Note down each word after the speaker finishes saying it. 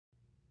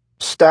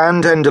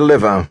"Stand and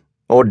deliver,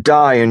 or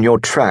die in your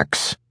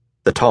tracks,"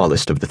 the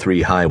tallest of the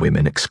three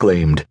highwaymen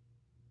exclaimed.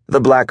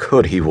 The black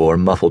hood he wore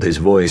muffled his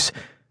voice.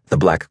 The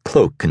black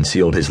cloak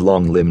concealed his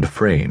long-limbed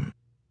frame.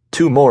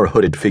 Two more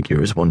hooded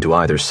figures, one to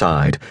either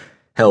side,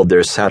 held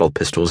their saddle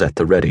pistols at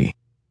the ready.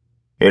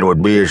 "It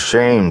would be a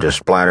shame to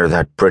splatter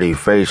that pretty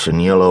face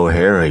and yellow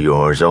hair of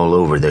yours all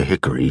over the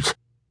hickories,"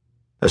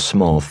 a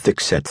small,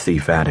 thick-set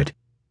thief added.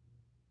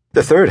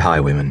 The third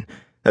highwayman,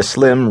 a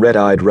slim,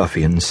 red-eyed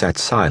ruffian, sat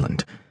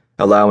silent,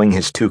 allowing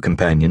his two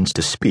companions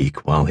to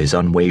speak while his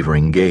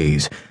unwavering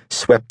gaze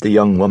swept the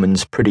young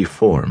woman's pretty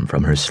form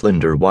from her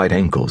slender white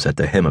ankles at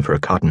the hem of her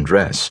cotton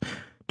dress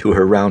to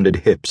her rounded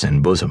hips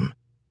and bosom.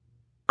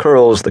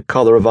 Curls the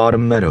color of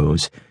autumn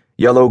meadows,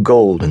 yellow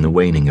gold in the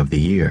waning of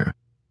the year,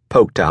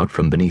 poked out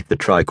from beneath the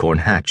tricorn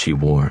hat she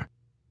wore.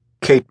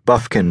 Kate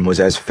Buffkin was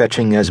as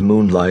fetching as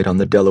moonlight on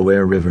the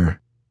Delaware River.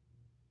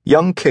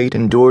 Young Kate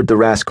endured the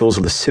rascal's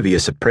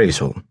lascivious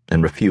appraisal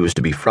and refused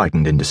to be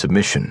frightened into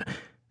submission,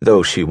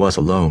 though she was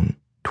alone,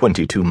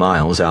 22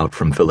 miles out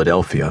from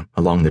Philadelphia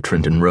along the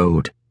Trenton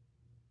Road.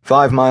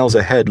 5 miles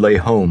ahead lay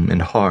home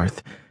and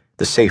hearth,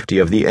 the safety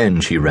of the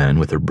inn she ran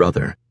with her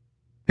brother.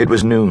 It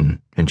was noon,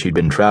 and she'd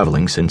been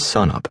traveling since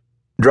sunup,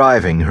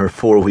 driving her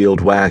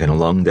four-wheeled wagon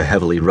along the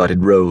heavily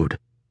rutted road.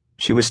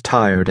 She was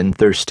tired and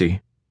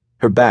thirsty.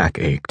 Her back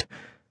ached.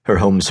 Her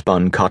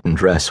homespun cotton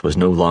dress was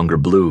no longer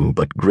blue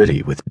but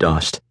gritty with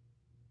dust.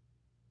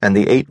 And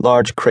the 8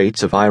 large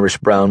crates of Irish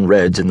brown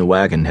reds in the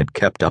wagon had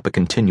kept up a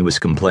continuous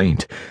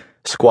complaint,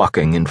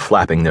 squawking and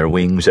flapping their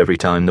wings every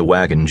time the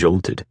wagon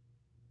jolted.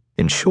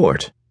 In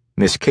short,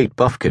 Miss Kate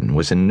Buffkin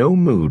was in no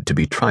mood to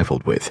be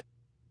trifled with,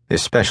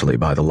 especially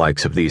by the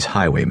likes of these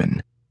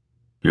highwaymen.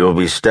 "You'll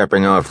be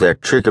stepping off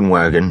that chicken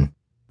wagon.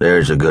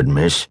 There's a good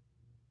miss."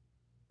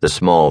 The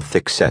small,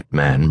 thick-set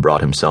man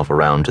brought himself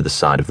around to the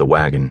side of the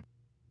wagon.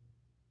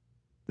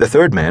 The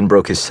third man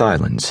broke his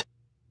silence.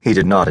 He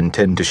did not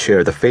intend to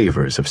share the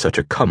favors of such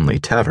a comely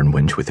tavern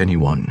wench with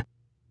anyone.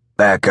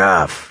 "Back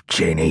off,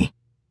 Cheney,"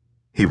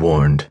 he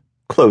warned,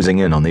 closing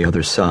in on the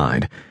other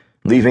side,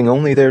 leaving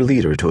only their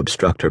leader to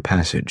obstruct her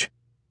passage.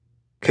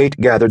 Kate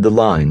gathered the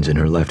lines in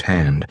her left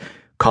hand,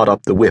 caught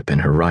up the whip in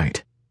her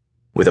right.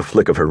 With a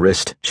flick of her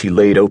wrist, she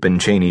laid open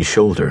Cheney's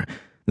shoulder,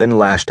 then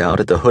lashed out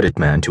at the hooded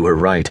man to her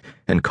right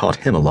and caught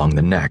him along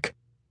the neck.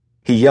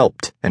 He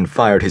yelped and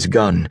fired his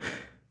gun.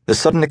 The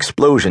sudden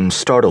explosion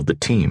startled the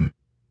team.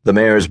 The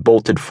mares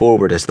bolted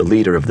forward as the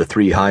leader of the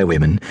three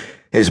highwaymen,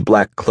 his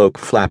black cloak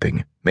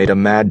flapping, made a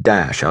mad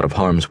dash out of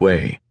harm's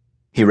way.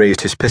 He raised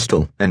his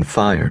pistol and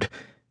fired.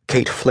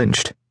 Kate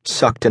flinched,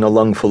 sucked in a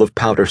lungful of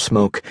powder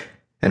smoke,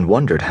 and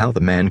wondered how the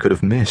man could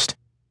have missed.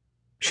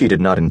 She did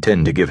not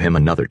intend to give him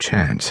another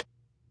chance.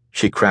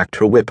 She cracked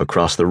her whip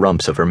across the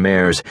rumps of her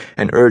mares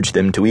and urged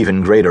them to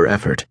even greater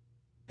effort.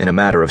 In a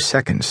matter of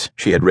seconds,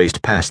 she had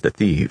raced past the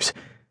thieves.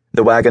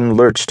 The wagon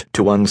lurched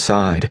to one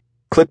side,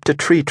 clipped a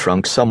tree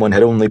trunk someone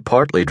had only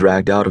partly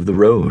dragged out of the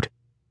road.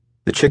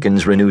 The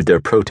chickens renewed their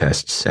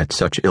protests at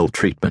such ill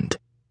treatment.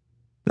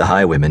 The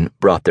highwaymen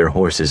brought their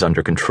horses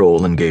under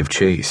control and gave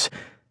chase.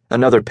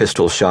 Another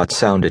pistol shot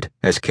sounded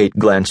as Kate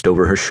glanced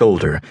over her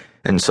shoulder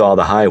and saw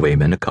the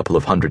highwaymen a couple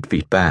of 100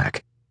 feet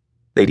back.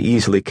 They'd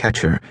easily catch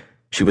her.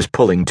 She was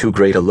pulling too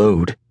great a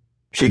load.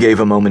 She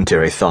gave a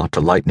momentary thought to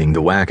lightening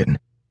the wagon,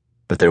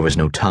 but there was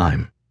no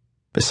time.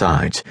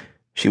 Besides,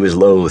 she was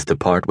loath to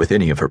part with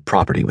any of her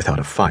property without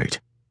a fight.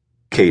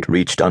 Kate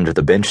reached under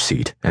the bench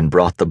seat and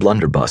brought the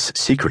blunderbuss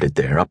secreted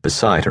there up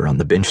beside her on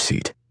the bench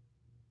seat.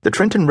 The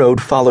Trenton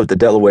Road followed the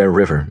Delaware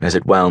River as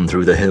it wound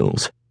through the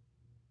hills.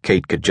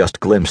 Kate could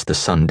just glimpse the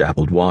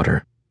sun-dappled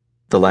water.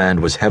 The land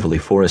was heavily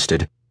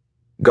forested,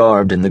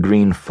 garbed in the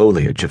green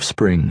foliage of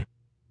spring.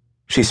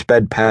 She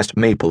sped past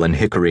maple and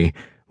hickory,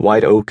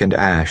 white oak and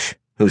ash,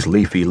 whose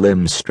leafy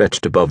limbs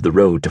stretched above the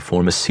road to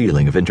form a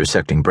ceiling of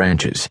intersecting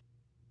branches.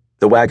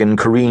 The wagon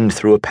careened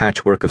through a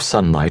patchwork of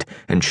sunlight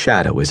and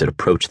shadow as it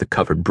approached the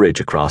covered bridge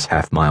across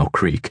Half Mile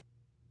Creek.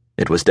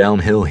 It was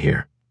downhill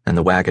here, and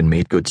the wagon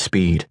made good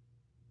speed.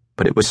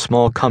 But it was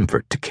small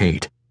comfort to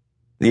Kate.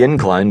 The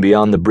incline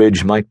beyond the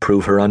bridge might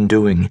prove her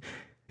undoing.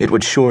 It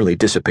would surely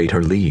dissipate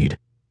her lead.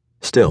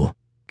 Still,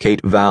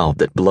 Kate vowed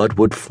that blood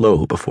would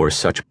flow before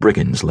such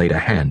brigands laid a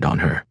hand on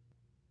her.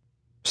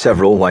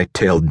 Several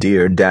white-tailed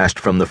deer dashed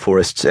from the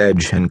forest's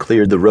edge and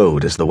cleared the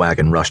road as the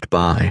wagon rushed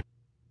by.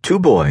 2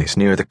 boys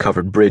near the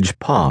covered bridge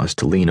paused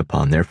to lean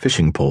upon their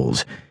fishing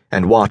poles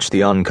and watch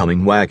the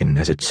oncoming wagon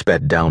as it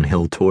sped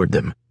downhill toward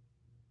them.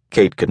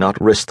 Kate could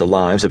not risk the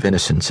lives of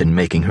innocents in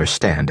making her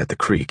stand at the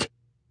creek.